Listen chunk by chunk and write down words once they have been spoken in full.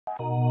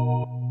Another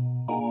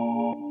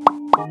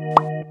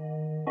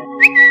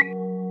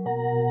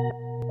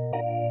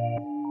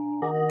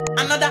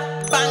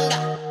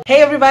banger.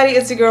 Hey everybody,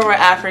 it's your girl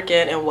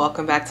rareafrican and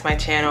welcome back to my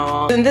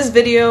channel. In this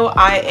video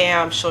I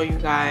am showing you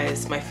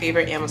guys my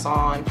favorite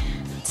Amazon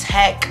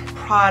tech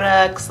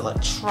products,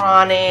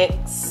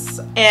 electronics,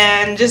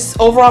 and just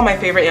overall my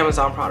favorite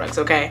Amazon products,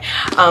 okay?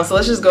 So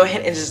let's just go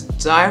ahead and just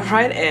dive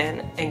right in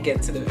and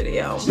get to the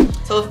video.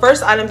 So the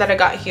first item that I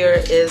got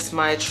here is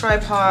my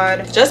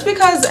tripod. Just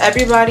because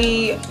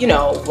everybody, you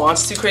know,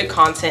 wants to create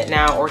content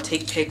now or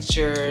take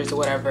pictures or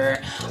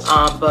whatever,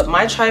 but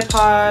my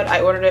tripod,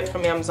 I ordered it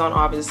from Amazon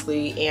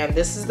obviously, and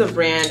this is the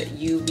brand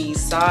UV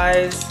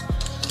Size.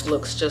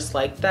 Looks just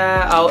like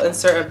that. I'll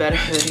insert a better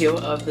video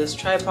of this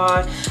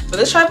tripod, but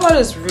this tripod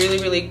is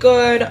really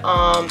good.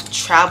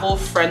 Travel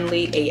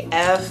friendly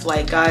AF.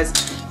 Like guys,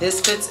 this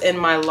fits in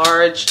my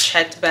large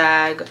checked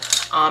bag,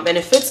 and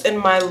it fits in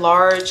my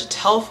large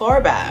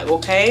TELFAR bag,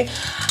 okay?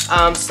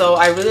 So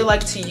I really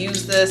like to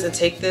use this and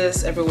take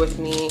this everywhere with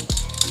me.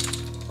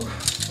 Ooh,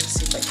 let's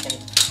see if I can,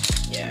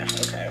 yeah,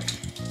 okay.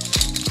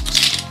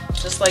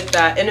 Just like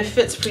that, and it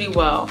fits pretty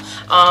well.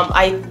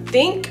 I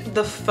think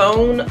the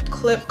phone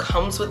clip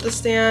comes with the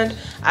stand.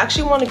 I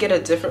actually want to get a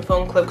different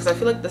phone clip because I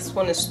feel like this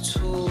one is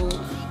too,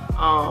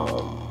 I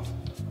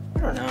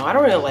don't know, I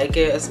don't really like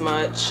it as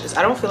much.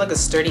 I don't feel like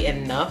it's sturdy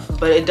enough,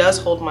 but it does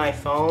hold my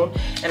phone,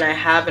 and I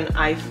have an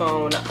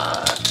iPhone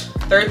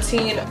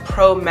 13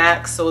 Pro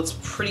Max, so it's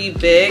pretty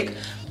big,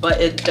 but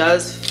it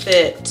does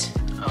fit.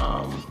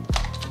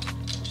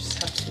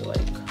 Just have to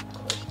like go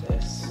like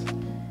this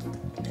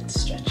and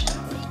stretch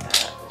out like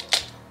that.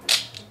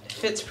 It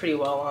fits pretty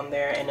well on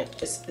there, and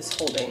it's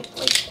holding,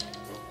 like,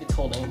 it's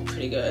holding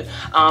pretty good.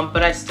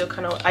 But I still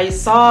kind of, I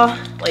saw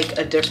like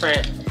a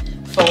different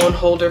phone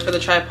holder for the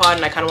tripod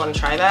and I kind of want to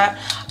try that.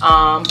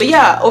 But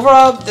yeah,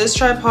 overall this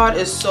tripod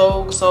is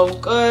so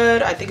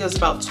good. I think it was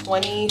about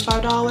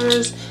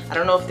 $25. I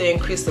don't know if they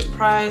increased the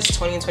price,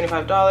 $20 and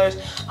 $25,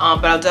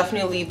 but I'll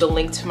definitely leave the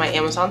link to my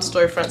Amazon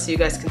storefront so you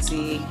guys can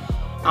see,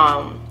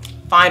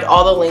 find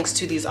all the links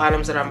to these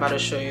items that I'm about to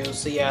show you.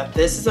 So yeah,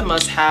 this is a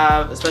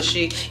must-have,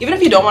 especially even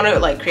if you don't want to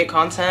like create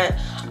content,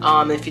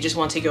 if you just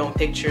want to take your own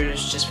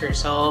pictures just for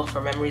yourself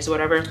or memories or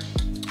whatever.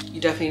 You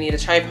definitely need a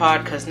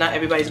tripod because not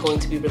everybody's going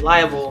to be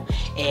reliable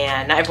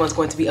and not everyone's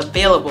going to be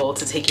available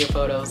to take your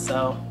photos,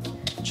 so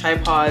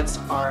tripods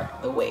are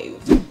the wave.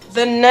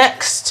 The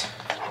next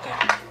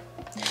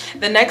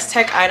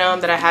tech item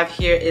that I have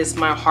here is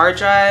my hard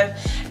drive.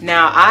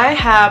 Now I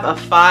have a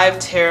 5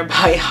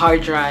 terabyte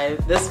hard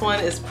drive. This one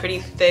is pretty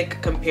thick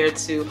compared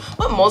to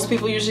what most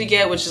people usually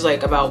get, which is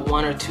like about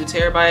 1 or 2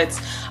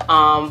 terabytes.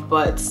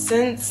 But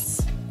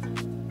since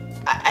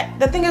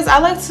the thing is, I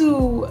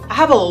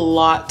have a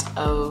lot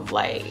of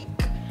like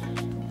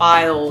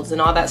files and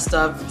all that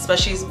stuff,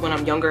 especially when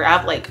I'm younger. I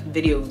have like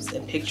videos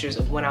and pictures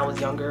of when I was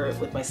younger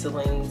with my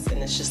siblings,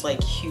 and it's just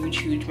like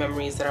huge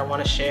memories that I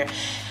want to share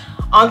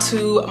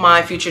onto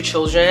my future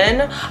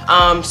children.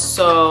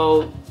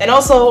 And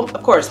also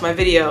of course my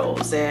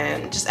videos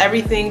and just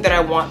everything that I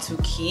want to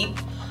keep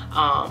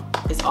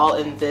is all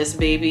in this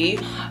baby.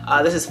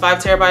 This is 5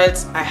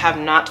 terabytes. I have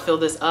not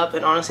filled this up,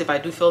 and honestly if I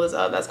do fill this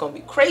up, that's gonna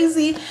be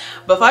crazy,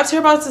 but 5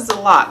 terabytes is a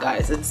lot,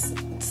 guys.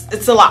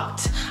 It's a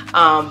lot,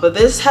 but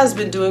this has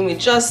been doing me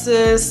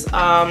justice.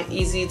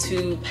 Easy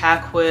to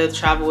pack with,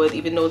 travel with,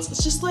 even though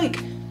it's just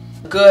like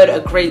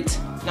a great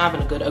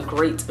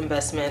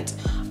investment.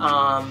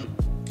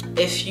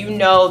 If you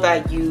know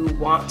that you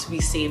want to be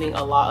saving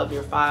a lot of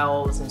your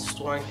files and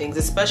storing things,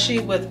 especially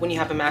with when you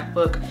have a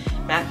MacBook.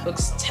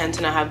 MacBooks tend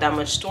to not have that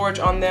much storage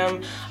on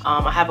them.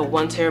 I have a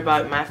 1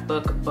 terabyte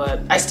MacBook,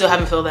 but I still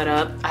haven't filled that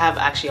up. I have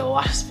actually a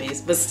lot of space,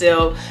 but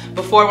still,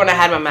 before when I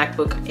had my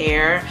MacBook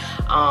Air,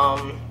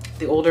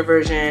 the older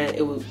version,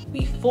 it would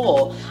be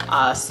full.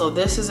 So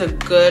this is a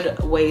good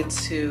way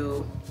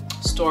to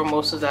store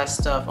most of that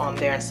stuff on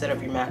there instead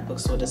of your MacBook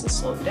so it doesn't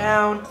slow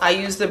down. I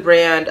use the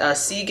brand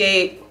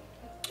Seagate.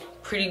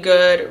 Pretty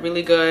good,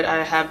 really good.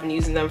 I have been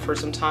using them for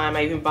some time.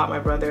 I even bought my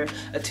brother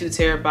a 2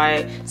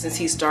 terabyte since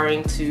he's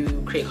starting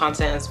to create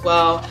content as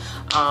well,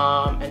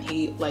 and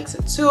he likes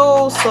it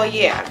too. So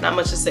yeah, not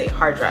much to say.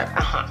 Hard drive.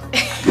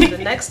 The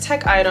next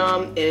tech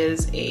item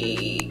is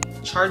a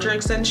charger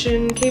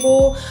extension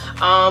cable.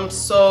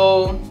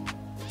 So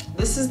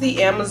this is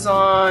the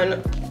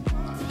Amazon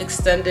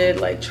extended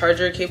like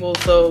charger cable.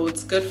 So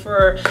it's good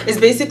for, it's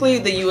basically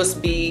the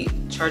USB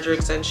charger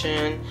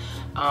extension.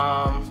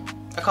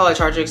 I call it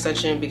charger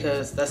extension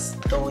because that's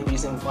the only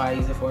reason why I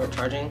use it for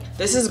charging.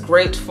 This is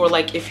great for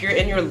like if you're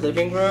in your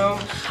living room,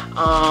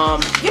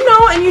 you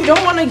know, and you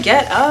don't want to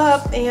get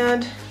up,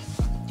 and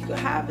you can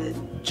have it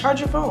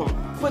charge your phone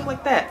quick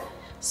like that.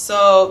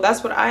 So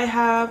that's what I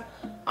have.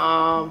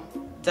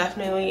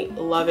 Definitely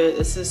love it.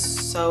 This is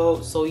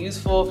so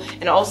useful.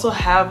 And I also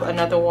have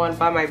another one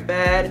by my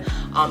bed.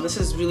 This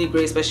is really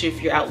great, especially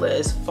if your outlet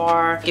is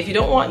far. If you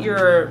don't want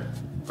your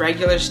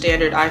regular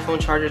standard iPhone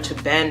charger to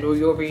bend, or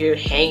you're over here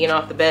hanging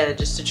off the bed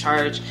just to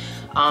charge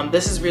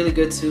This is really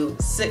good to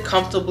sit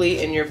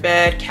comfortably in your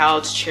bed,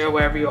 couch, chair,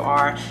 wherever you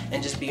are,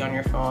 and just be on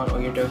your phone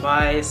or your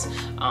device.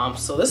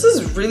 So this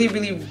is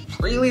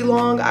really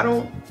long. I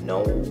don't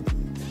know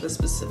the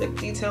specific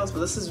details, but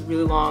this is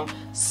really long.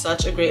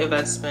 Such a great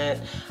investment.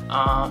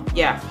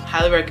 Yeah,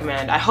 highly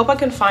recommend. I hope I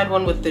can find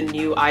one with the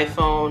new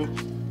iPhone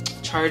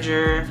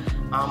charger,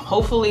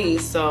 hopefully.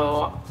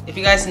 So if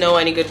you guys know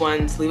any good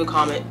ones, leave a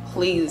comment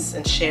please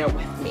and share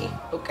with me,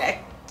 okay?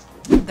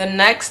 The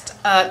next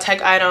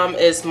tech item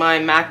is my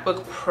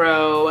MacBook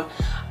Pro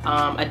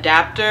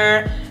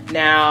adapter.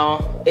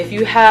 Now, if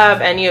you have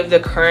any of the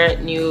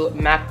current new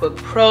MacBook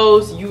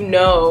Pros, you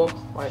know,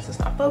 why is this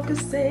not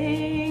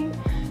focusing?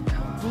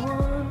 Come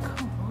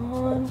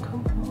on.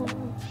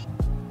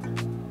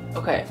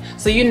 Okay,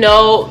 so you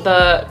know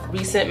the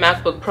recent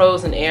MacBook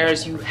Pros and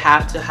Airs, you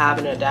have to have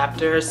an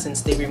adapter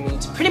since they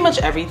removed pretty much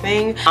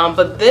everything.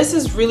 But this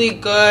is really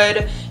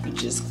good. You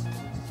just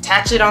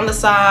attach it on the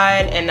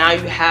side, and now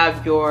you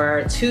have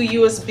your 2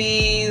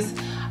 USBs,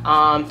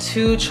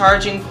 2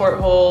 charging port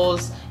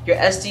holes, your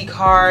SD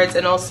cards,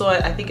 and also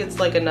I think it's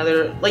like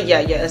another, like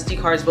yeah, SD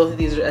cards. Both of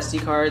these are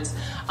SD cards,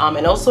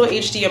 and also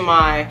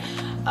HDMI.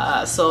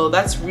 So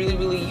that's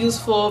really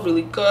useful,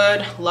 really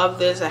good. Love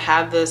this. I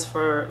have this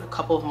for a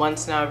couple of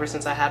months now, ever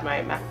since I had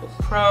my MacBook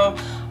Pro.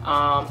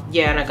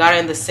 Yeah, and I got it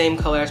in the same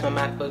color as my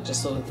MacBook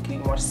just so it could be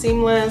more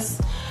seamless.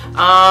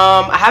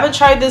 I haven't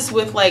tried this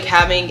with like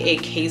having a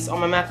case on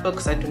my MacBook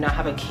because I do not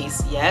have a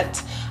case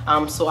yet.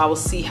 So I will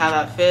see how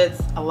that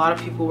fits. A lot of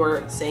people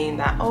were saying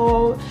that,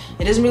 oh,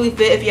 it doesn't really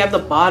fit if you have the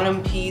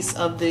bottom piece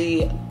of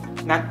the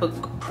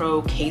MacBook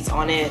Pro case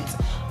on it,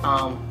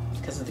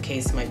 because of the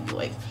case might be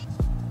like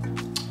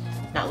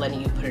not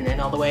letting you put it in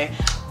all the way.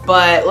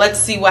 But let's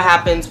see what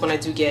happens when I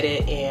do get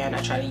it and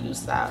I try to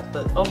use that.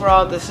 But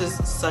overall, this is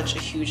such a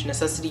huge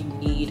necessity you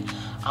need,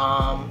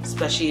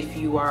 especially if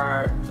you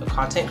are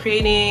content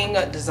creating,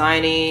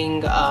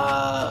 designing,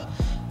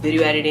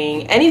 video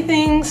editing,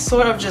 anything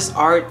sort of just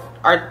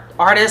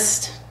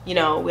artist, you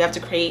know, we have to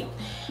create,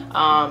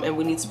 and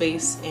we need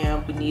space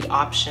and we need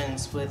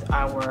options with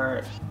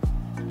our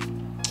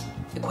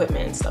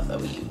equipment and stuff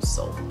that we use.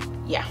 So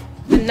yeah.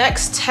 The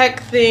next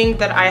tech thing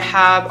that I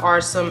have are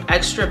some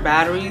extra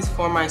batteries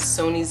for my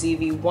Sony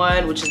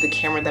ZV-1, which is the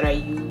camera that I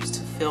use to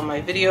film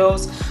my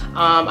videos.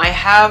 I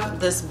have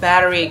this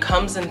battery. It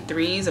comes in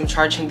 3s. I'm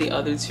charging the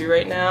other 2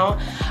 right now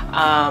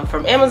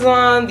from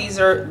Amazon. These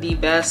are the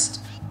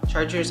best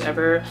chargers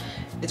ever.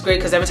 It's great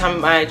because every time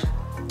my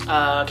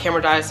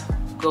camera dies,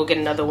 go get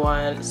another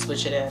one,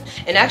 switch it in.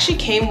 It actually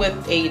came with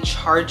a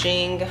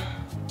charging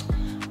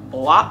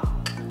block.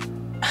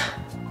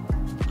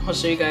 I'll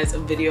show you guys a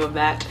video of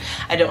that.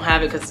 I don't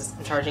have it because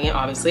I'm charging it,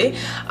 obviously,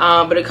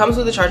 but it comes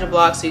with a charging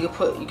block, so you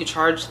could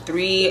charge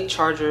 3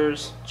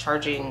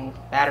 charging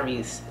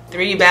batteries,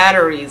 3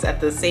 batteries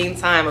at the same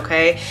time.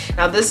 Okay,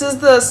 now this is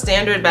the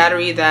standard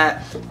battery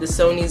that the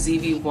Sony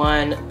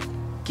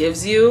ZV-1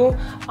 gives you,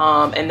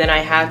 and then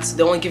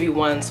they only give you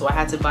 1, so I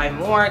had to buy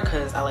more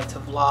because I like to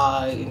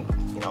vlog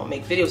and, you know,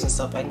 make videos and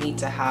stuff. I need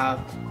to have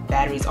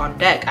batteries on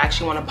deck. I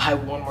actually want to buy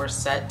 1 more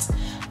set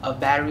of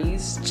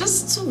batteries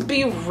just to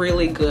be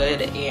really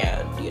good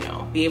and, you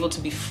know, be able to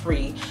be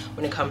free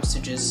when it comes to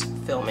just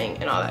filming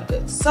and all that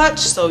good such.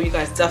 So you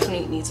guys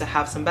definitely need to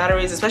have some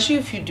batteries, especially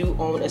if you do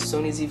own a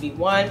Sony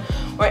ZV-1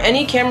 or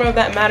any camera of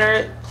that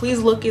matter. Please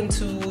look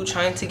into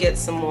trying to get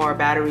some more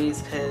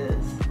batteries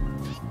because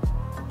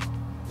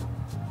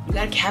you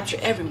gotta capture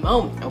every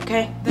moment,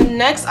 okay? The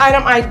next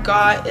item I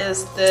got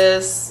is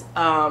this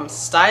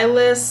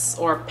stylus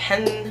or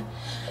pen,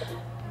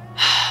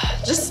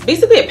 just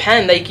basically a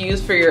pen that you can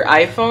use for your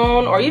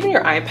iPhone or even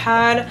your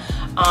iPad.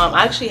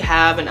 I actually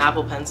have an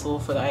Apple Pencil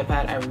for the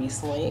iPad. I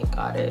recently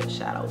got it.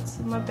 Shout out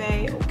to my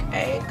bae,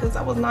 okay? Because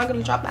I was not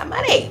gonna drop that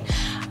money.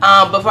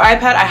 But for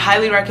iPad, I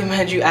highly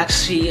recommend you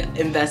actually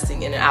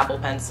investing in an Apple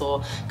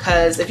Pencil,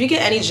 because if you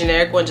get any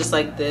generic one just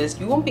like this,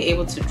 you won't be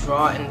able to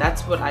draw, and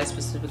that's what I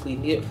specifically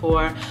need it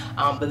for.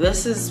 But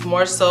this is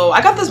more so,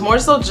 I got this more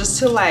so just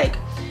to like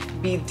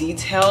be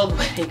detailed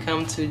when it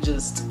comes to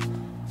just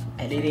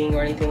editing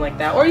or anything like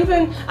that. Or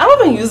even, I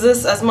don't even use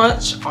this as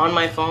much on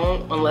my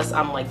phone unless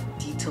I'm like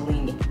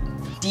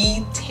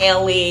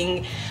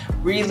detailing,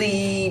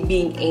 really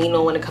being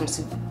anal when it comes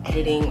to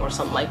editing or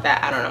something like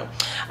that. I don't know.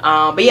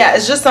 But yeah,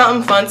 it's just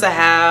something fun to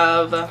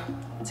have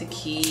to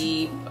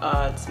keep.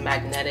 It's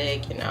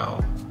magnetic, you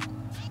know.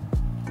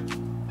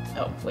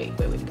 Oh, wait,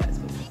 you guys.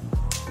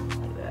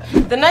 Like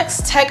that. The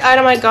next tech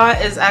item I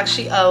got is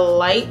actually a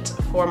light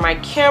for my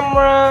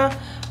camera.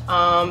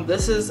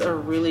 This is a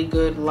really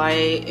good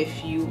light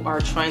if you are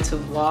trying to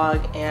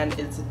vlog and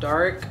it's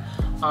dark.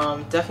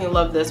 Definitely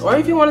love this. Or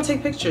if you want to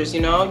take pictures,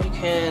 you know, you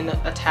can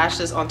attach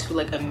this onto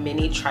like a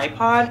mini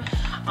tripod,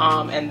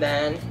 and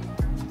then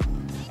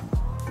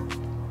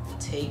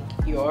take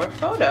your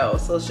photo.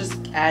 So it's just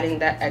adding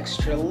that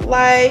extra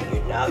light.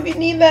 You know, you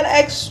need that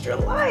extra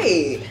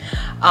light.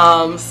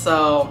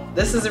 So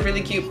this is a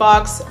really cute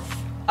box,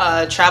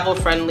 travel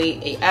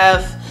friendly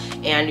AF,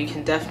 and you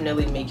can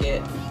definitely make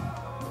it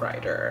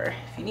brighter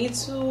if you need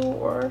to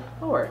or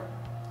lower.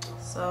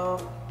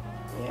 So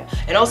yeah,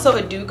 and also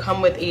it do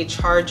come with a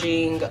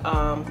charging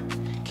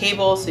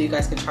cable, so you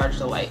guys can charge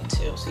the light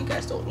too, so you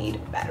guys don't need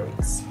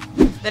batteries.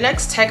 The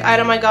next tech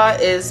item I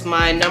got is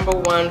my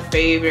 #1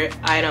 favorite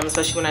item,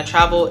 especially when I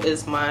travel,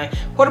 is my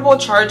portable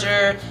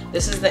charger.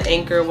 This is the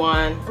Anchor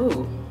one.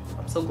 Ooh,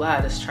 I'm so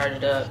glad it's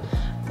charged up.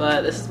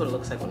 But this is what it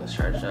looks like when it's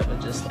charged up. It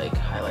just like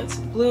highlights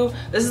in blue.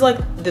 This is like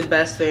the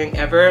best thing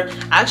ever.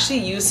 I actually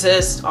use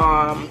this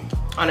on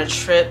a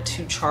trip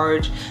to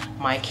charge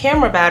my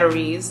camera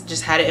batteries.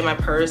 Just had it in my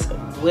purse,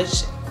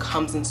 which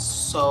comes in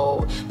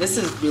so, this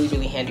is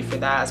really handy for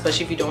that,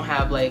 especially if you don't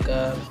have like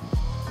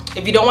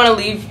if you don't want to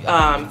leave,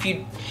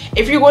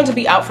 if you're going to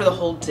be out for the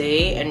whole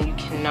day and you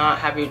cannot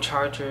have your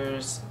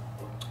chargers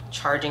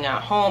charging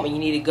at home and you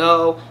need to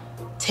go,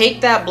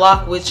 take that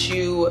block with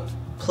you,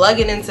 plug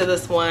it into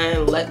this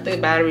one, let the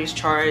batteries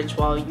charge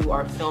while you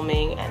are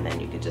filming, and then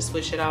you can just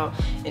switch it out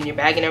in your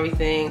bag and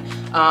everything.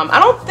 I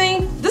don't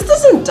think, this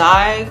doesn't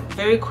die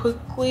very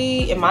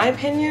quickly in my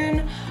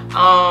opinion.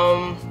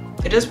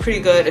 It does pretty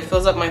good. It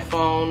fills up my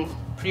phone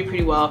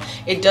pretty well.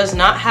 It does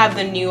not have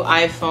the new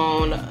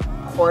iPhone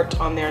port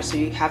on there, so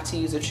you have to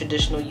use a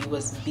traditional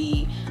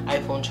USB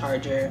iPhone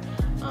charger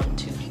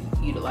to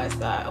utilize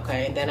that.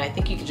 Okay, and then I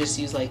think you could just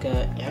use like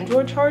a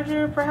Android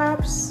charger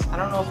perhaps. I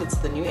don't know if it's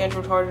the new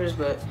Android chargers,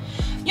 but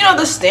you know,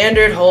 the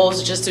standard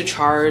holes just to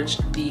charge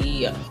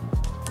the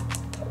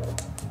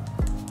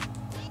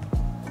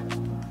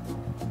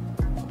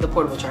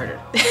portable charger.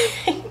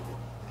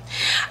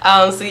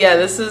 So yeah,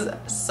 this is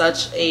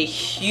such a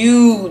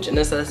huge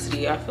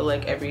necessity. I feel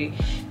like every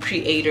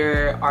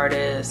creator,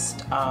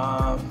 artist,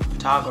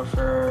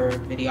 photographer,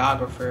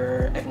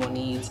 videographer, everyone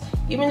needs,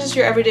 even just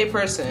your everyday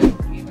person.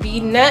 The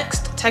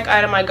next tech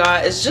item I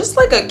got is just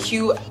like a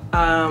cute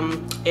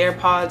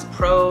AirPods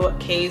Pro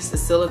case, a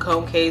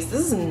silicone case.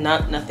 This is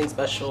nothing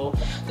special.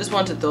 Just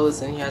wanted to throw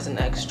this in here as an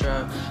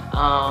extra.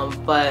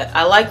 But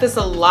I like this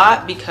a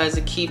lot because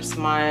it keeps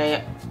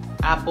my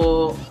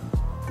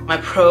my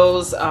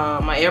Pros,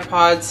 my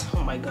AirPods,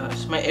 oh my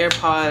gosh, my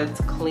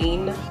AirPods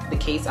clean, the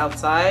case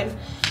outside.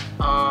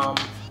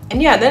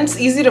 And yeah, then it's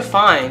easy to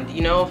find,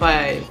 you know, if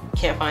I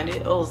can't find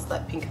it. Oh, it's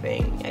that pink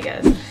thing, I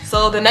guess.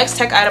 So the next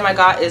tech item I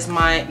got is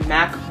my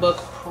MacBook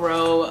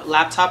Pro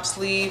laptop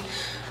sleeve.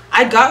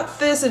 I got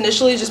this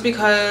initially just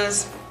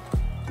because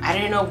I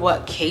didn't know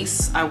what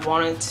case I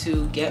wanted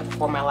to get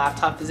for my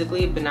laptop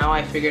physically, but now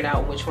I figured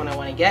out which one I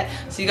want to get.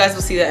 So you guys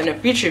will see that in a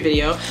future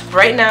video. But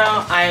right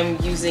now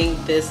I'm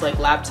using this like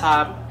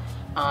laptop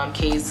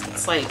case.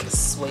 It's like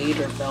suede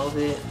or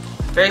velvet,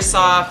 very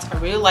soft. I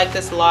really like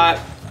this a lot.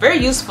 Very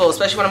useful,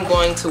 especially when I'm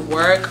going to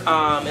work.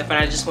 If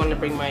I just want to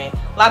bring my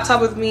laptop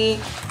with me,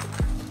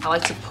 I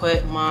like to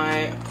put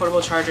my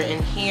portable charger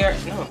in here.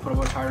 No,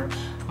 portable charger.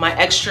 My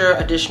extra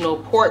additional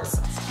ports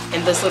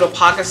in this little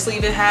pocket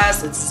sleeve it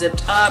has. It's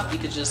zipped up. You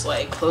could just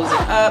like close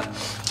it up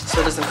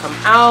so it doesn't come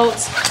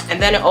out.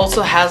 And then it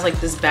also has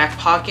like this back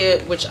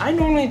pocket, which I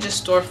normally just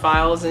store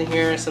files in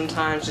here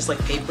sometimes, just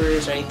like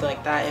papers or anything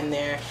like that in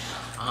there,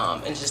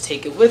 and just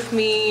take it with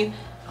me.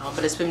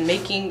 But it's been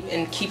making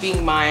and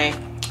keeping my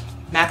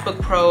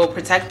MacBook Pro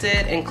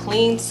protected and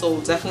clean,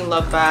 so definitely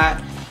love that.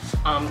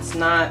 It's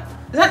not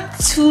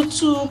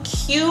too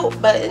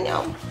cute, but you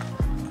know,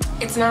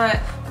 it's not,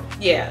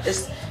 yeah,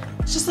 it's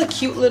just a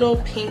cute little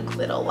pink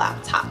little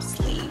laptop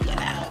sleeve, you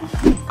know.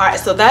 All right,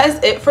 so that is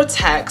it for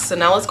tech. So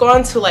now let's go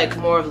on to like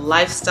more of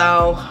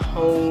lifestyle,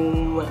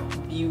 home,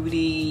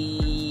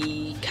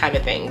 beauty kind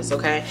of things,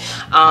 okay?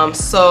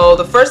 So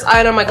the first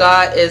item I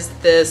got is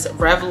this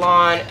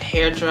Revlon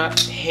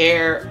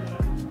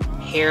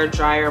hair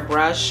dryer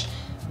brush.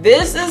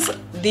 This is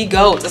the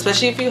GOAT,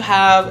 especially if you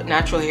have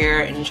natural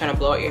hair and you're trying to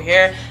blow out your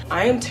hair.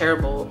 I am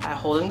terrible at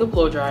holding the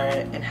blow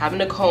dryer and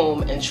having a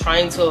comb and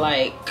trying to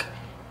like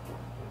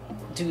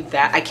do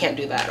that. I can't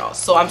do that at all.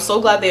 So I'm so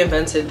glad they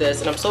invented this,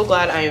 and I'm so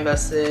glad I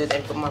invested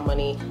and put my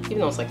money, even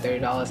though it's like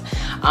 $30.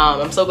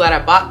 I'm so glad I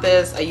bought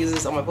this. I use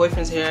this on my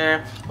boyfriend's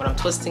hair when I'm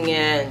twisting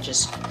it and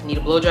just need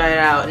to blow dry it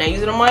out, and I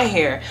use it on my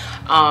hair.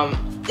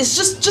 It's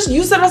just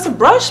use it as a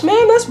brush,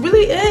 man. That's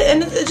really it,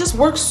 and it just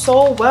works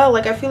so well.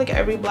 Like I feel like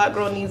every black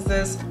girl needs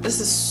this.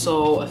 This is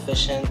so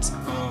efficient.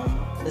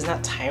 It's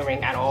not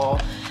tiring at all.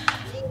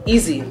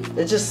 Easy.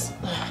 It just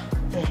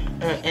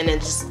and it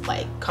just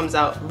like comes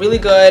out really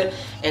good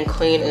and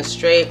clean and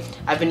straight.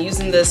 I've been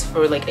using this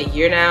for like a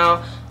year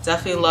now.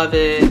 Definitely love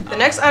it. The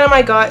next item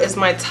I got is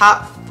my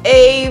top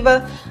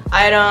fave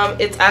item.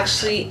 It's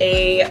actually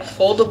a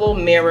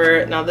foldable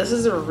mirror. Now this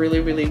is a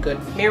really good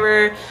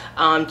mirror,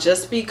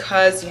 just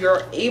because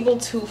you're able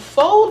to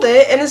fold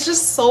it and it's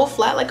just so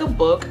flat like a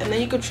book, and then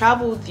you could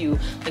travel with you,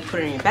 like put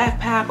it in your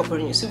backpack or put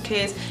it in your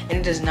suitcase, and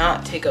it does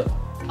not take up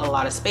a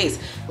lot of space.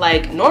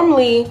 Like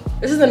normally,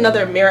 this is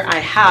another mirror I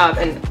have,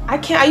 and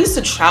I used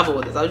to travel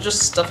with this. I would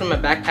just stuff it in my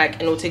backpack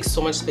and it would take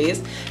so much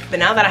space. But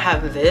now that I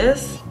have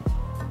this,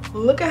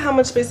 look at how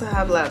much space I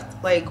have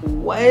left. Like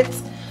what?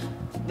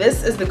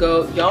 This is the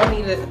GOAT. Y'all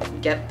need to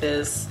get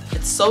this.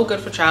 It's so good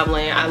for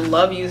traveling. I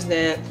love using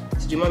it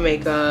to do my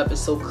makeup.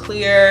 It's so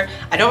clear.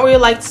 I don't really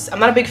like, I'm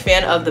not a big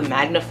fan of the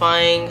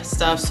magnifying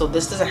stuff, so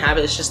this doesn't have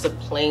it. It's just a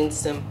plain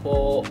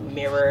simple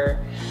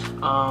mirror,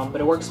 but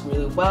it works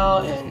really well.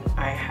 And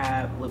I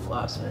have lip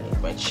gloss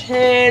underneath my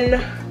chin.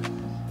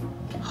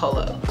 Hold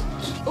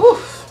up.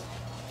 Oof.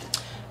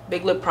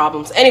 Big lip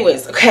problems.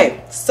 Anyways,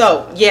 okay,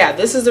 so yeah,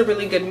 this is a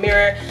really good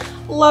mirror.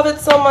 Love it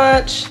so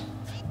much.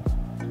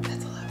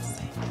 That's all I have to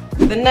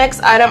say. The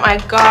next item I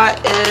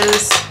got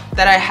is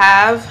the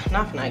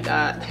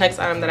next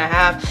item that I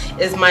have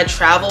is my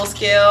travel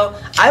scale.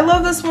 I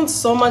love this one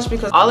so much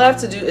because all I have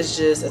to do is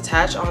just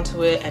attach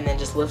onto it and then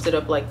just lift it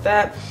up like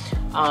that,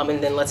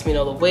 and then lets me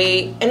know the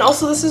weight. And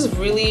also this is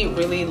really,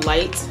 really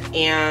light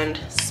and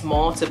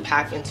small to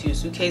pack into your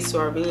suitcase, so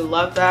I really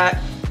love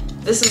that.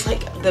 This is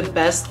like the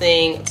best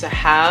thing to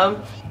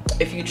have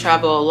if you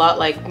travel a lot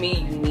like me.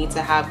 You need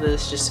to have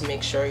this just to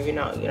make sure you're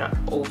not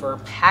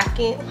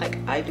overpacking like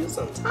I do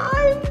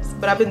sometimes.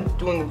 But I've been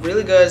doing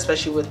really good,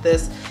 especially with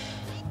this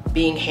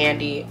being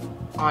handy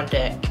on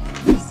deck.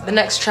 The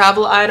next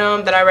travel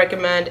item that I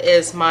recommend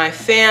is my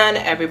fan.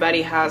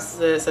 Everybody has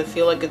this. I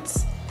feel like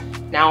it's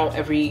now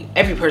every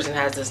person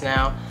has this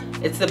now.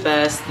 It's the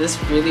best. This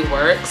really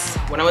works.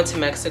 When I went to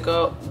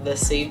Mexico,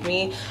 this saved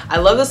me. I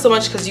love this so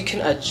much because you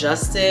can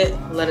adjust it,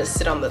 let it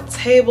sit on the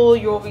table.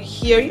 You're over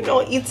here, you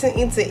know, eating,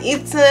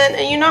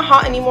 and you're not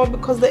hot anymore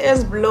because the air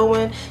is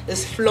blowing,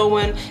 it's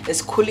flowing,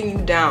 it's cooling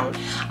you down.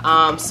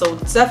 So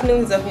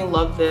definitely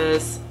love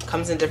this.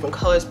 Comes in different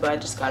colors, but I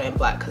just got it in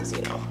black because,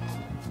 you know,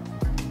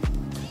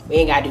 we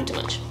ain't gotta do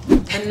too much.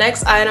 The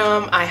next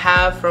item I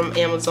have from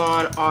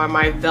Amazon are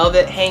my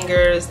velvet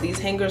hangers. These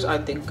hangers are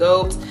the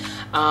GOAT.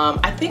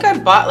 I think I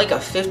bought like a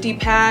 50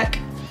 pack.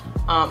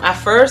 At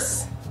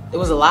first it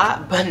was a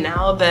lot, but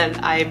now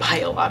that I buy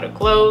a lot of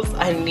clothes,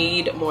 I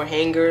need more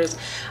hangers.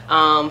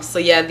 So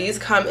yeah, these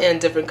come in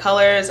different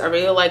colors. I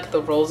really like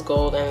the rose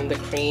gold and the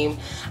cream,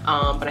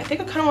 but I think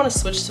I kind of want to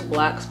switch to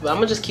blacks, but I'm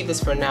gonna just keep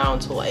this for now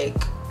until like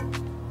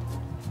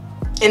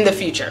in the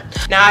future.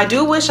 Now I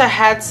do wish I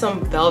had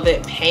some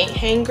velvet pant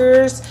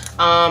hangers.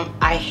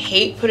 I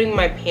hate putting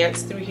my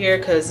pants through here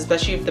because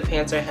especially if the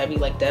pants are heavy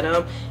like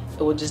denim,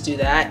 it would just do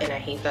that, and I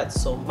hate that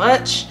so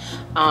much.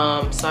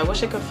 So I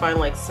wish I could find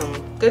like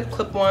some good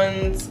clip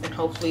ones, and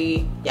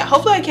hopefully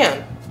I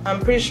can. I'm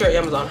pretty sure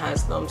Amazon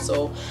has them,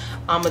 so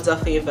I'm gonna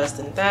definitely invest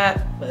in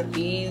that. But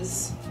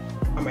these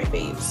are my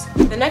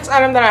faves. The next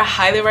item that I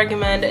highly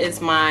recommend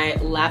is my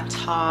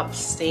laptop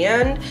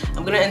stand.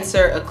 I'm gonna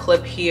insert a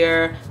clip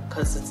here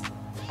because it's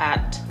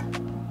at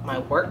my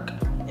work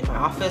in my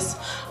office,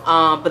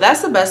 but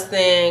that's the best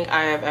thing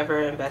I have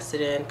ever invested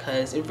in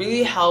because it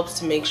really helps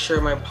to make sure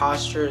my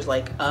posture is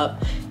like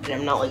up and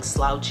I'm not like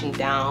slouching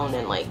down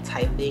and like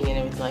typing and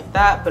everything like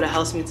that, but it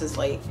helps me to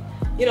like,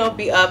 you know,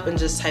 be up and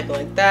just typing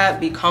like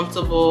that, be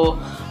comfortable,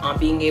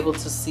 being able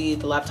to see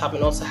the laptop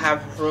and also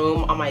have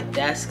room on my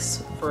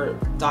desks for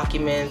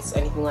documents,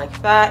 anything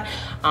like that.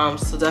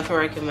 So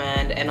definitely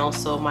recommend. And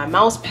also my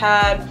mouse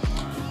pad.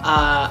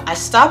 I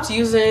stopped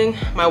using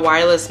my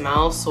wireless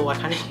mouse, so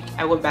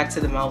I went back to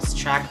the mouse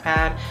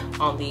trackpad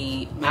on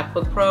the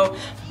MacBook Pro,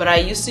 but I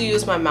used to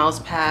use my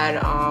mouse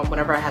pad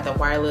whenever I had the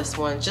wireless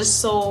one, just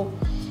so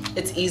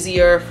it's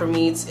easier for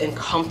me and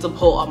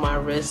comfortable on my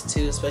wrist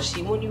too,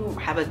 especially when you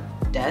have a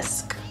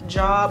desk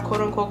job,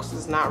 quote unquote, because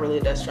it's not really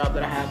a desk job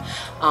that I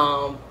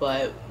have,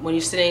 but when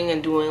you're sitting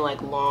and doing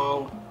like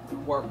long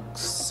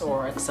works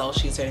or Excel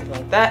sheets or anything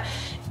like that,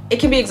 it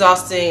can be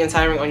exhausting and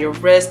tiring on your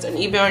wrist and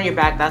even on your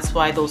back. That's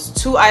why those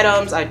two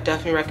items I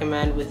definitely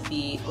recommend with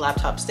the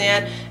laptop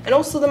stand, and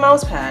also the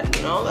mouse pad.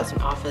 You know, that's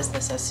an office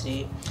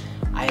necessity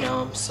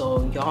item,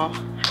 so y'all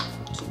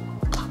have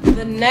to.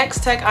 The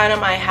next tech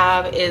item I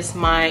have is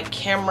my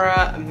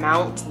camera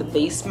mount, the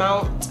base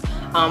mount.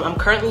 I'm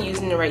currently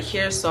using it right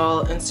here, so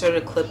I'll insert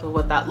a clip of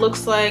what that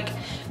looks like.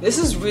 This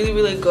is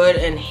really good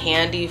and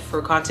handy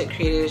for content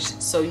creators.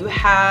 So you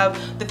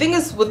have, the thing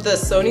is with the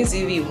Sony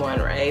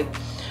ZV-1, right?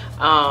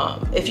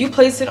 If you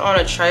place it on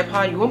a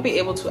tripod, you won't be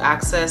able to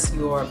access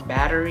your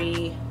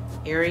battery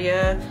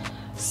area.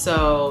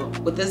 So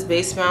with this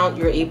base mount,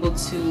 you're able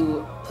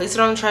to place it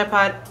on a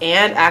tripod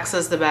and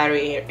access the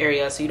battery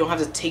area, so you don't have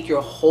to take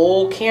your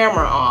whole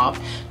camera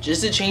off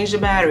just to change the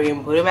battery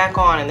and put it back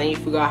on, and then you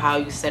figure out how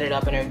you set it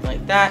up and everything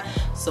like that.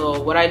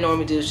 So what I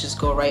normally do is just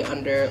go right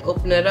under,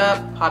 open it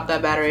up, pop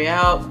that battery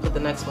out, put the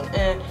next one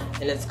in,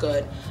 and it's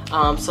good.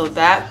 So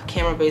that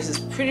camera base is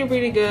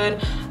pretty good.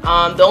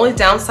 The only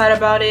downside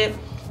about it,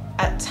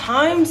 at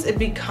times it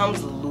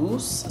becomes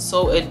loose,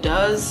 so it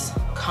does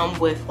come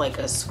with like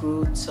a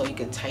screw so you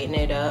can tighten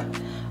it up,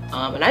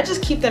 and I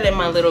just keep that in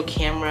my little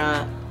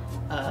camera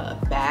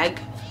bag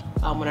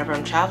whenever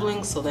I'm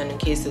traveling, so then in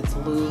case it's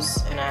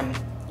loose and I'm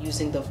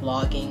using the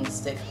vlogging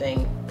stick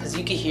thing, because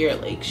you can hear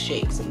it like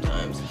shake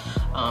sometimes,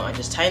 I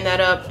just tighten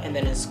that up and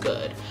then it's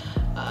good.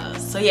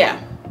 So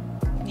yeah.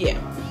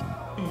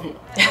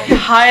 I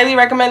highly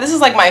recommend. This is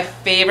like my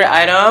favorite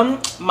item,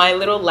 my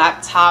little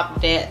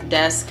laptop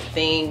desk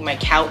thing, my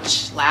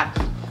couch lap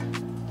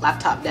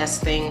laptop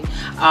desk thing.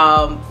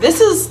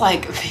 This is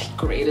like the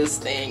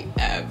greatest thing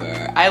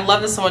ever. I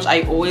love this so much.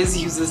 I always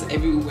use this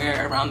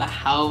everywhere around the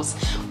house.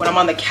 When I'm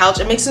on the couch,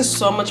 it makes it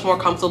so much more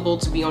comfortable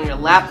to be on your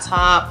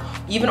laptop,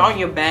 even on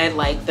your bed.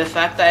 Like the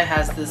fact that it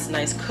has this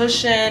nice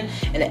cushion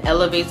and it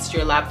elevates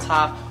your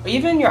laptop, or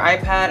even your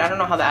iPad. I don't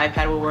know how the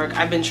iPad will work.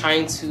 I've been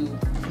trying to,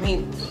 I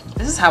mean,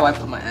 this is how I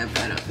put my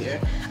iPad up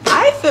here.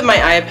 I fit my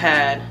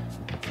iPad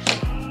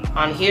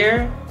on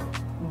here,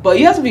 but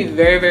you have to be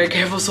very, very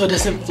careful so it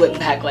doesn't flip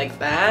back like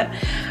that.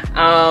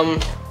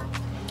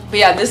 But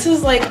yeah, this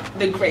is like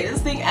the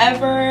greatest thing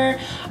ever.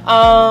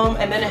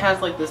 And then it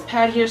has like this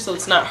pad here, so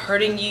it's not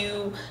hurting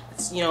you.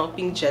 It's, you know,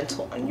 being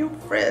gentle on your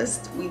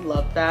wrist. We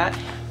love that.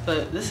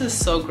 But this is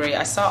so great.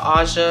 I saw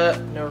Aja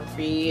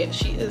Nari.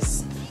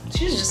 She's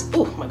just,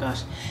 oh my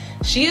gosh.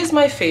 She is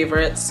my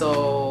favorite,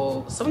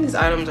 so some of these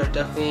items are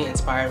definitely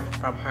inspired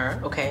from her,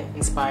 okay?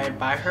 Inspired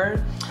by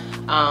her.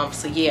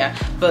 So yeah,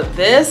 but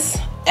this,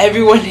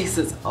 everyone needs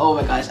this. Oh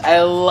my gosh,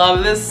 I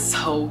love this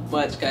so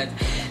much, guys.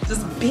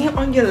 Just being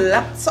on your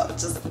laptop,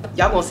 just,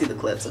 y'all gonna see the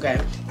clips,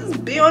 okay?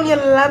 Just be on your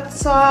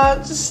laptop,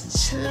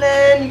 just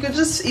chilling. You could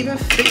just even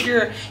fit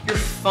your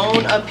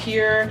phone up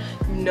here,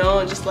 you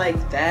know, just like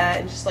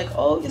that. And just like,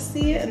 oh, you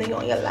see it, and then you're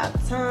on your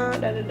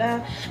laptop, da da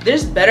da.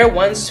 There's better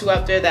ones too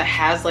out there that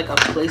has like a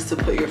place to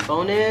put your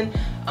phone in.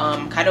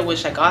 Kind of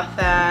wish I got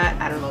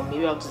that. I don't know,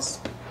 maybe I'll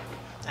just,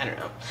 I don't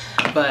know.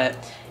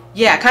 But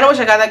yeah, I kind of wish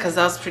I got that because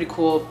that was pretty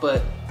cool.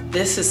 But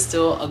this is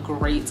still a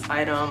great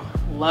item.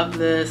 Love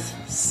this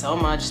so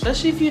much,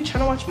 especially if you're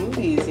trying to watch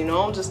movies, you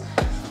know. Just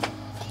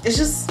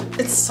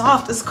it's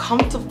soft, it's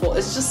comfortable.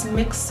 It just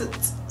makes it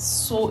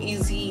so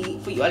easy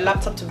for your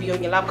laptop to be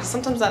on your lap, because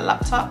sometimes that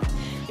laptop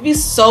can be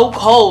so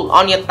cold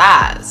on your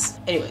thighs.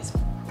 Anyways,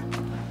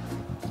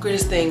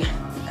 greatest thing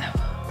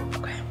ever.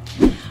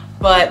 Okay,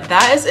 but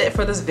that is it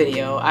for this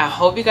video. I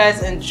hope you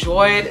guys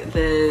enjoyed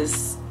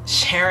this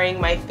sharing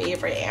my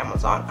favorite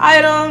Amazon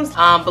items.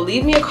 But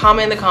leave me a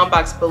comment in the comment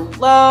box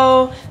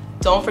below.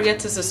 Don't forget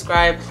to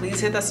subscribe.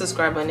 Please hit that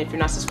subscribe button if you're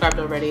not subscribed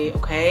already,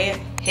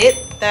 okay? Hit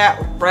that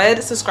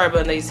red subscribe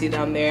button that you see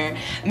down there.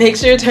 Make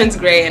sure it turns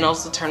gray, and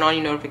also turn on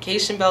your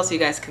notification bell so you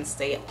guys can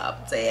stay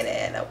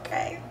updated,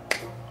 okay?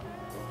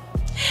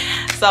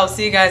 So I'll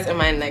see you guys in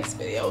my next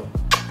video.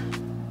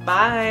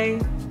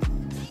 Bye.